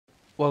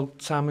Well,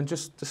 Simon,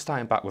 just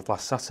starting back with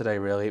last Saturday,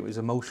 really, it was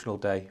an emotional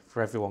day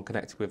for everyone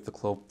connected with the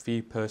club. For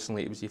you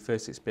personally, it was your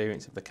first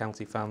experience of the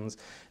county fans.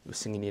 It was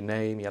singing your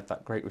name. You had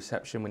that great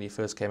reception when you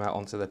first came out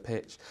onto the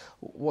pitch.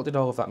 What did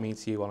all of that mean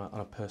to you on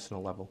a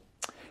personal level?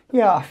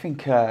 Yeah, I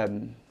think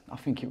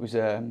it was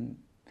a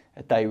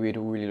day we'd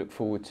all really looked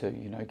forward to.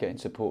 You know, getting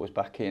supporters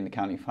back in, the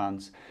county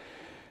fans.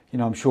 You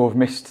know, I'm sure I've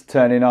missed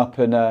turning up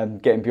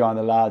and getting behind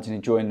the lads and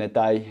enjoying their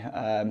day.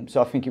 So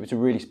I think it was a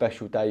really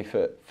special day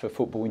for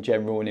football in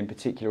general, and in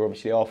particular,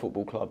 obviously, our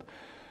football club.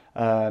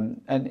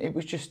 And it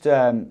was just,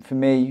 for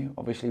me,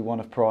 obviously, one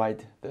of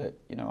pride that,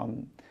 you know,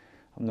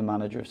 I'm the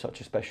manager of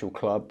such a special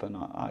club, and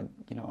I'm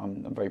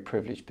in a very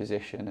privileged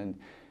position, and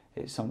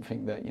it's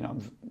something that, you know,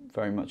 I'm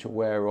very much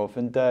aware of.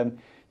 And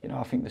you know,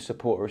 I think the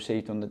support I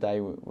received on the day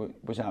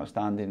was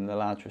outstanding, and the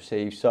lads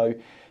received. So,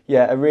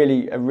 yeah, a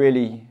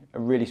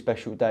really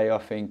special day, I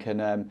think,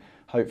 and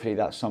hopefully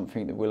that's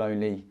something that will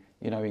only,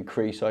 you know,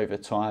 increase over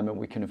time, and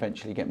we can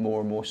eventually get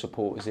more and more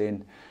supporters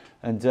in,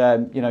 and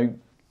you know,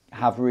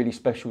 have really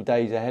special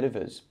days ahead of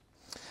us.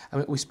 I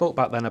mean, we spoke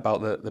back then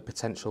about the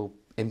potential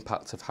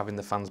impact of having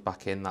the fans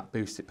back in, that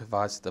boost it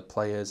provides to the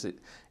players.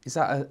 Is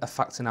that a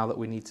factor now that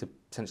we need to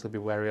potentially be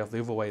wary of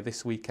the other way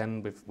this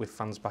weekend with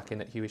fans back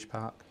in at Hewish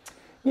Park?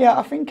 Yeah,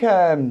 I think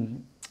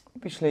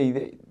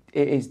obviously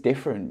it is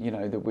different. You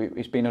know, that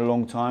it's been a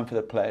long time for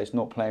the players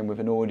not playing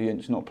with an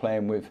audience, not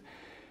playing with,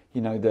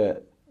 you know,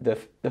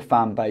 the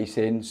fan base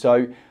in.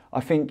 So I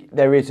think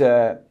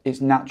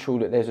it's natural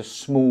that there's a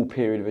small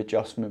period of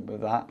adjustment with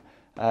that.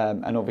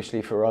 And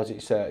obviously for us,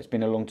 it's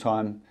been a long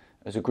time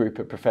as a group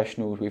of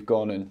professionals. We've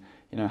gone and,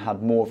 you know,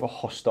 had more of a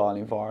hostile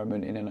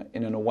environment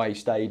in an away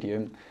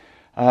stadium.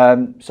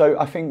 So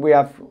I think we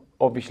have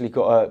obviously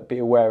got to be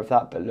aware of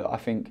that. But look, I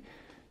think,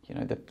 you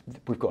know,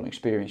 we've got an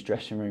experienced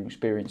dressing room,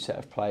 experienced set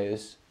of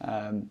players,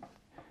 and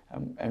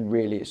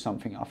really it's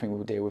something I think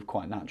we'll deal with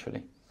quite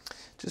naturally.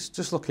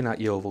 Just looking at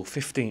Yeovil,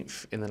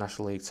 15th in the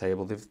National League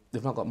table,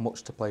 they've not got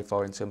much to play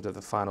for in terms of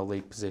the final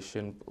league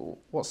position.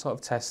 What sort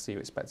of tests are you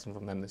expecting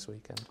from them this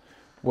weekend?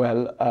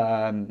 Well,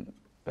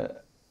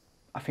 but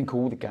I think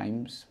all the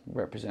games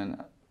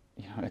represent,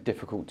 you know, a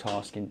difficult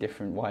task in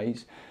different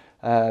ways,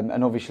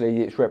 and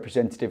obviously it's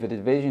representative of the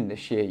division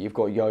this year. You've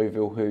got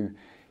Yeovil, who,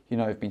 you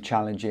know, have been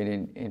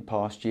challenging in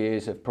past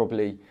years, have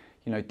probably,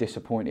 you know,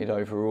 disappointed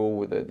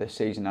overall. The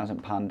season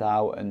hasn't panned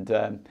out,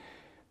 and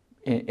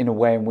in a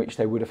way in which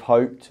they would have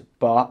hoped.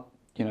 But,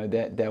 you know,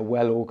 they're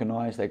well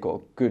organised. They've got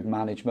a good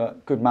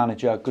management, good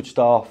manager, good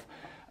staff,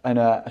 and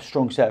a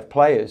strong set of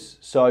players.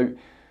 So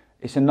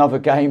it's another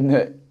game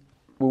that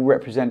will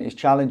represent its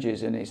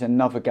challenges, and it's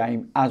another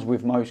game, as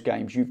with most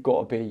games, you've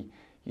got to be,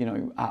 you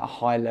know, at a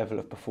high level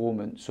of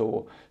performance,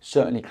 or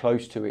certainly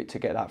close to it, to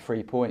get that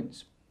 3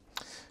 points.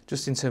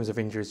 Just in terms of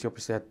injuries, you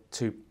obviously had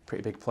two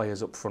pretty big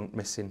players up front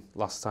missing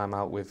last time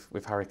out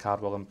with Harry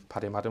Cardwell and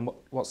Paddy Madden.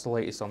 What's the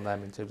latest on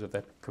them in terms of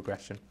their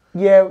progression?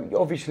 Yeah,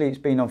 obviously it's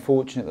been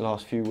unfortunate the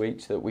last few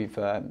weeks that we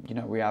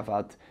have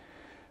had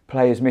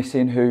players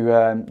missing who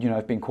you know,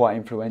 have been quite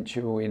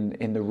influential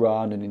in the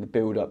run and in the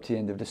build up to the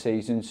end of the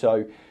season.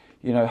 So,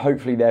 you know,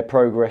 hopefully their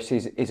progress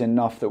is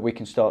enough that we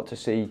can start to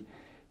see,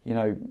 you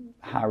know,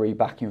 Harry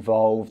back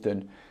involved,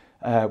 and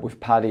with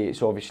Paddy,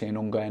 it's obviously an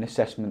ongoing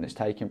assessment that's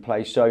taking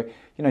place. So,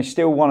 you know,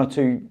 still one or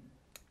two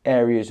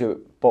areas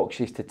of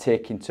boxes to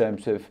tick in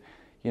terms of,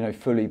 you know,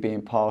 fully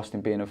being passed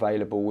and being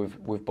available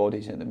with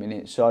bodies at the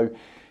minute. So,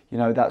 you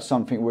know, that's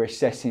something we're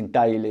assessing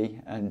daily,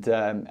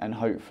 and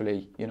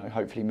hopefully, you know,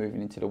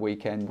 moving into the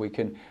weekend, we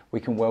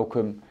can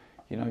welcome,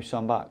 you know,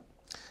 some back.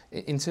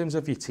 In terms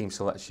of your team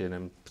selection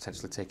and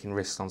potentially taking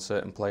risks on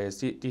certain players,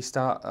 do you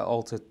start at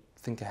all to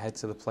think ahead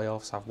to the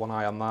playoffs, have one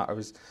eye on that, or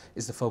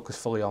is the focus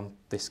fully on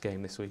this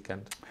game this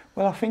weekend?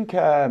 Well, I think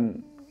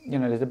you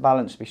know, there's a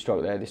balance to be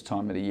struck there this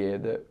time of the year,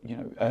 that, you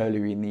know,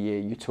 earlier in the year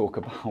you talk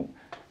about,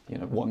 you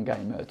know, one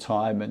game at a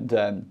time,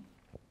 and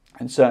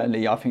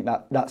certainly I think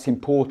that's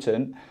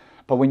important.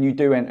 But when you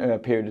do enter a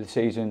period of the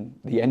season,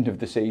 the end of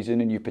the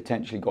season, and you've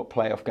potentially got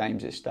playoff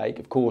games at stake,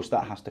 of course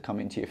that has to come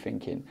into your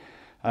thinking.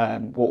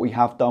 What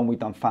we've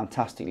done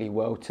fantastically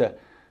well to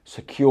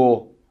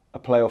secure a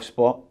playoff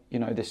spot. You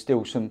know, there's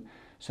still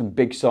some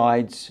big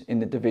sides in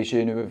the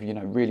division who have, you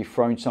know, really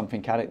thrown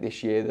something at it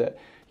this year, that,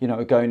 you know,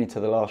 are going into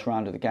the last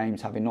round of the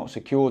games having not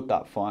secured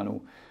that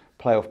final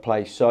playoff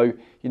place. So,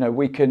 you know,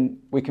 we can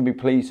be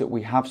pleased that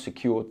we have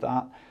secured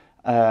that,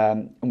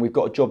 and we've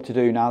got a job to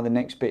do now. The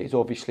next bit is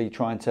obviously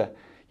trying to,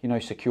 you know,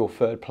 secure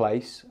third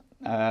place.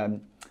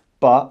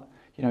 But,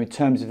 you know, in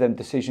terms of them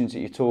decisions that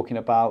you're talking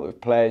about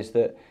with players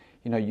that,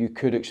 you know, you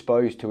could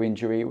expose to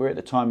injury, we're at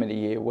the time of the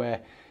year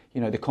where, you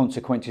know, the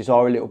consequences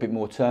are a little bit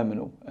more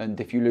terminal. And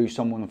if you lose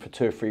someone for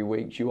 2 or 3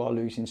 weeks, you are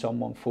losing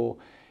someone for,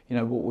 you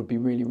know, what would be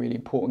really, really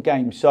important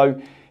games.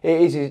 So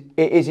it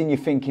is in your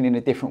thinking in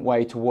a different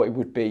way to what it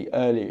would be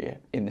earlier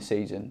in the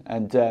season.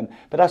 And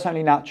but that's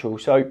only natural.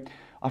 So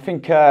I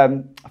think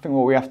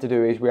what we have to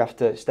do is we have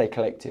to stay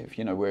collective.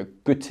 You know, we're a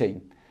good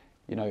team,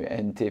 you know,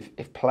 and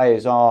if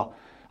players are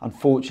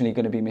unfortunately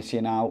going to be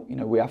missing out, you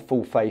know, we have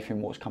full faith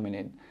in what's coming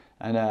in.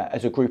 And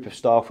as a group of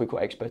staff, we've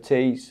got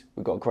expertise,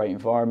 we've got a great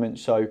environment.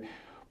 So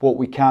what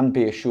we can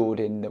be assured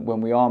in that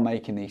when we are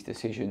making these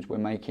decisions, we're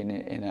making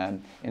it in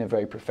a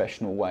very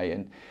professional way,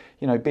 and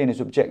being as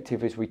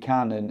objective as we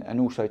can, and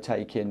also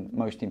taking,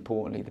 most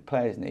importantly, the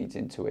players' needs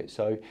into it.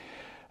 So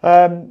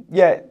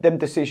them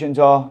decisions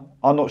are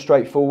not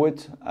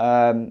straightforward,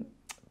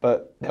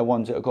 but they're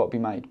ones that have got to be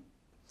made.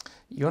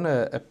 You're on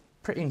a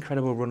pretty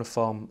incredible run of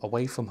form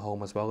away from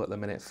home as well at the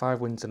minute.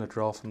 5 wins and a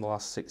draw from the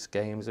last 6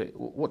 games.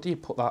 What do you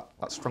put that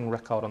strong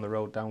record on the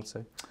road down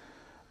to?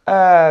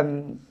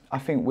 I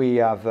think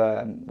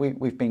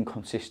we've been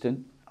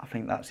consistent. I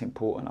think that's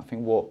important. I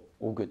think what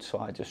all good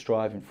sides are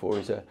striving for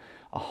is a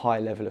high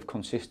level of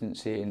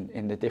consistency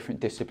in the different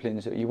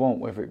disciplines that you want,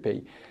 whether it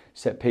be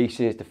set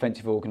pieces,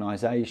 defensive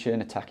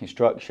organisation, attacking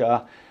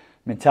structure,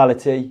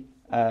 mentality.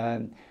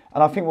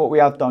 And I think what we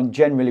have done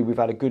generally, we've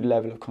had a good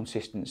level of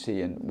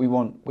consistency, and we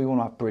want to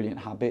have brilliant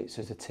habits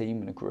as a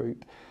team and a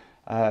group.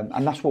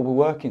 And that's what we're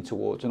working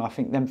towards. And I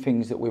think them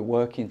things that we're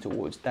working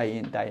towards day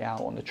in, day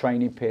out on the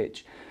training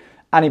pitch,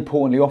 and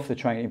importantly off the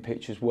training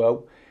pitch as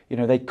well,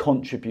 they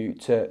contribute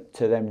to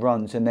them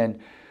runs. And then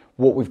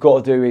what we've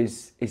got to do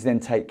is then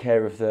take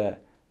care of the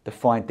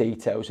fine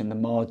details and the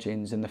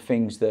margins and the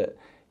things that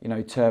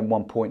turn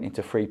 1 point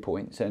into 3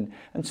 points. And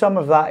some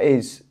of that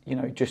is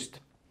just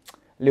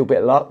a little bit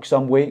of luck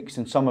some weeks,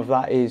 and some of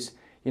that is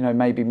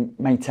maybe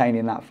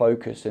maintaining that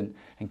focus and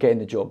getting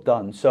the job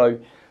done. So.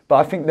 But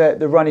I think that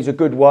the run is a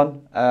good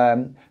one.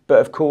 But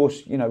of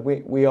course,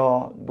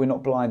 we're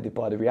not blinded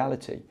by the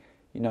reality.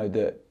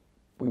 That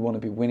we want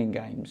to be winning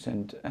games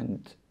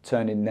and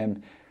turning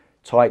them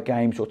tight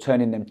games or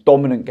turning them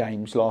dominant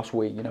games. Last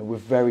week, we're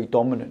very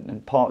dominant,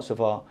 and parts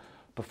of our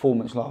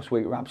performance last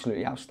week were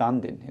absolutely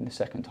outstanding in the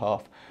second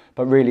half.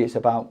 But really, it's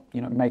about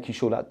making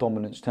sure that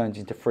dominance turns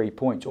into 3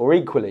 points. Or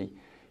equally,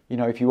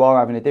 if you are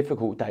having a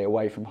difficult day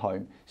away from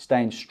home,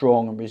 staying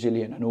strong and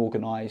resilient and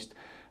organised.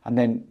 And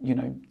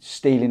then,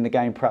 stealing the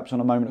game perhaps on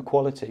a moment of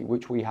quality,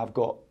 which we have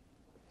got.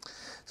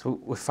 So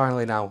we're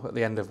finally now at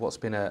the end of what's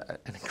been an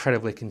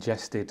incredibly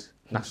congested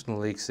National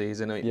League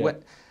season.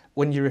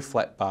 When you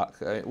reflect back,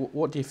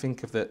 what do you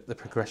think of the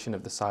progression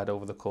of the side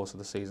over the course of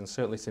the season,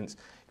 certainly since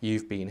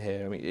you've been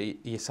here? I mean,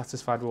 are you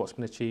satisfied with what's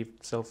been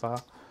achieved so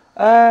far?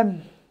 I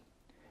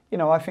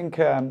think,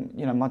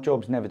 my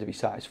job's never to be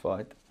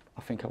satisfied.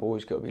 I think I've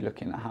always got to be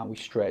looking at how we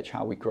stretch,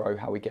 how we grow,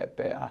 how we get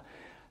better.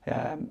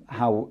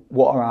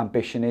 What our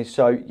ambition is.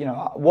 So,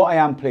 what I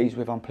am pleased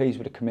with, I'm pleased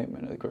with the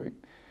commitment of the group.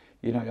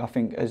 I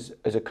think as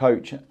a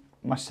coach,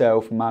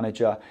 myself,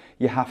 manager,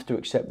 you have to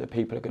accept that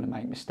people are going to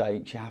make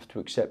mistakes. You have to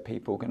accept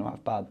people are going to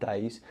have bad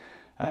days.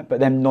 But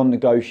them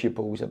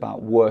non-negotiables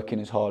about working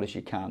as hard as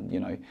you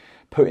can,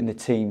 putting the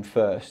team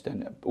first,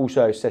 and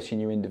also assessing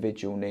your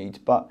individual needs.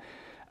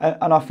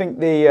 And I think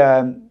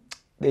the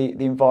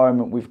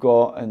environment we've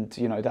got, and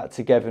that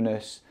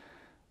togetherness,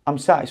 I'm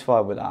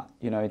satisfied with that.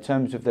 In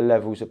terms of the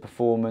levels of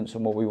performance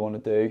and what we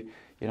want to do,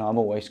 I'm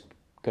always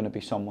going to be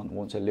someone that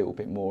wants a little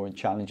bit more and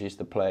challenges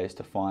the players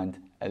to find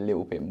a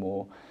little bit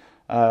more.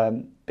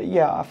 But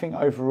yeah, I think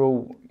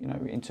overall,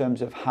 in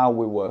terms of how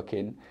we're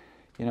working,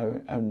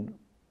 and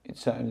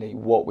it's certainly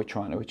what we're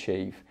trying to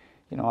achieve,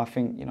 I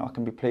think, I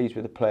can be pleased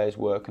with the players'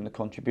 work and the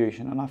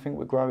contribution, and I think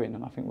we're growing,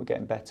 and I think we're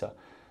getting better.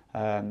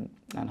 And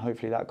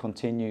hopefully that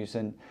continues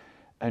and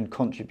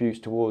contributes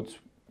towards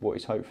what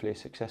is hopefully a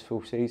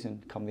successful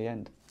season come the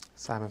end.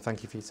 Simon,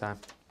 thank you for your time.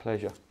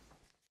 Pleasure.